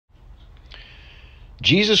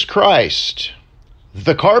Jesus Christ,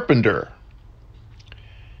 the carpenter.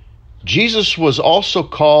 Jesus was also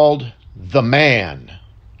called the man,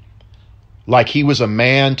 like he was a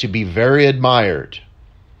man to be very admired.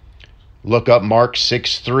 Look up Mark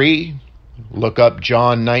 6:3. Look up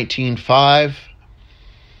John 19:5.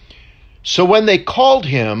 So when they called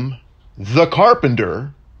him the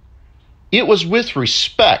carpenter, it was with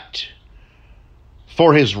respect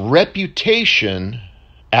for his reputation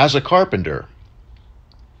as a carpenter.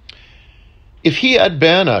 If he had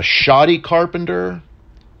been a shoddy carpenter,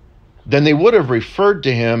 then they would have referred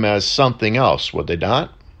to him as something else, would they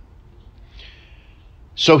not?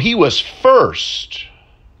 So he was first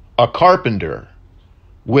a carpenter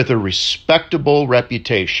with a respectable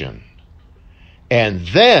reputation, and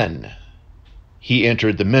then he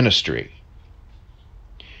entered the ministry.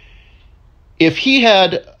 If he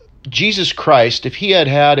had, Jesus Christ, if he had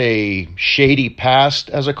had a shady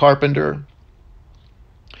past as a carpenter,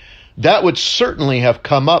 that would certainly have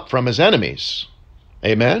come up from his enemies.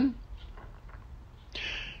 Amen?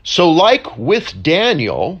 So like with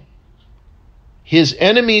Daniel, his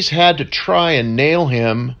enemies had to try and nail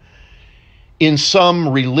him in some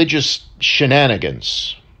religious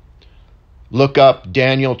shenanigans. Look up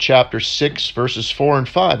Daniel chapter 6, verses 4 and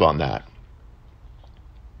 5 on that.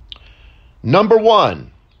 Number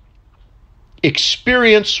 1,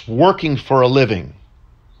 experience working for a living.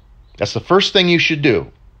 That's the first thing you should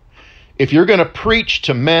do. If you're going to preach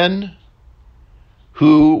to men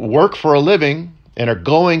who work for a living and are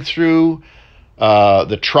going through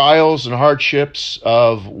the trials and hardships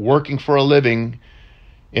of working for a living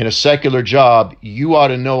in a secular job, you ought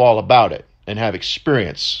to know all about it and have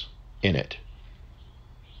experience in it.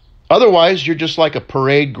 Otherwise, you're just like a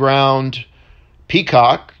parade ground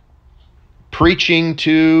peacock preaching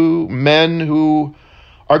to men who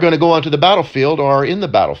are going to go onto the battlefield or are in the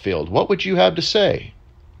battlefield. What would you have to say?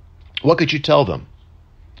 What could you tell them?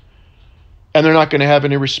 And they're not going to have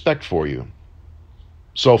any respect for you.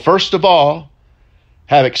 So first of all,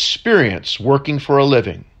 have experience working for a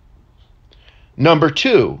living. Number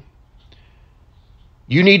 2,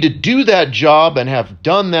 you need to do that job and have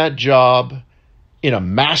done that job in a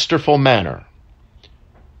masterful manner.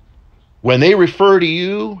 When they refer to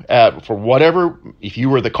you for whatever, if you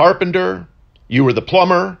were the carpenter, you were the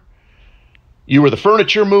plumber, you were the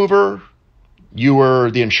furniture mover, you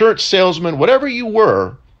were the insurance salesman, whatever you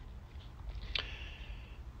were,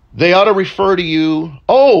 they ought to refer to you,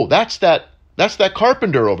 oh, that's that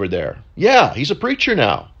carpenter over there. Yeah, he's a preacher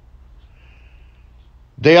now.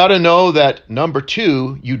 They ought to know that, number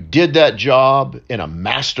 2, you did that job in a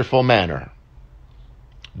masterful manner.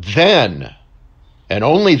 Then, and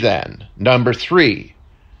only then, number 3,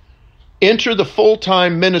 enter the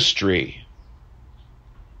full-time ministry.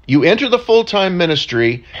 You enter the full-time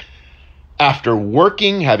ministry after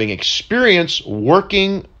working, having experience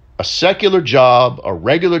working a secular job, a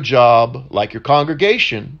regular job, like your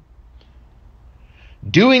congregation,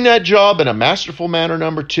 doing that job in a masterful manner,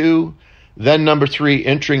 number 2, then number 3,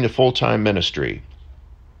 entering the full-time ministry.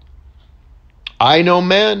 I know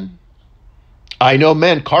men,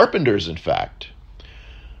 carpenters in fact,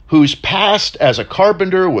 whose past as a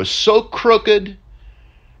carpenter was so crooked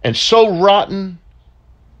and so rotten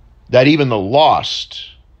that even the lost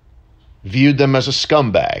viewed them as a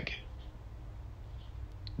scumbag.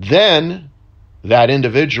 Then that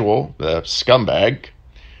individual, the scumbag,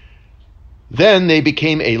 then they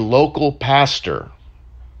became a local pastor.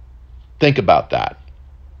 Think about that.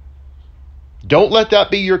 Don't let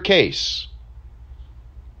that be your case.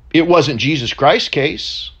 It wasn't Jesus Christ's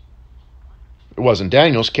case. It wasn't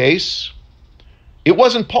Daniel's case. It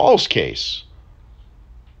wasn't Paul's case.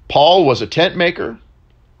 Paul was a tent maker,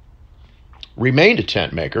 remained a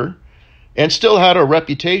tent maker, and still had a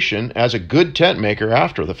reputation as a good tent maker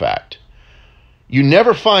after the fact. You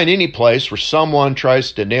never find any place where someone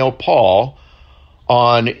tries to nail Paul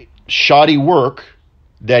on shoddy work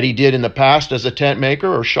that he did in the past as a tent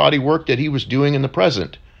maker or shoddy work that he was doing in the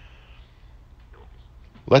present.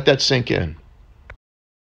 Let that sink in.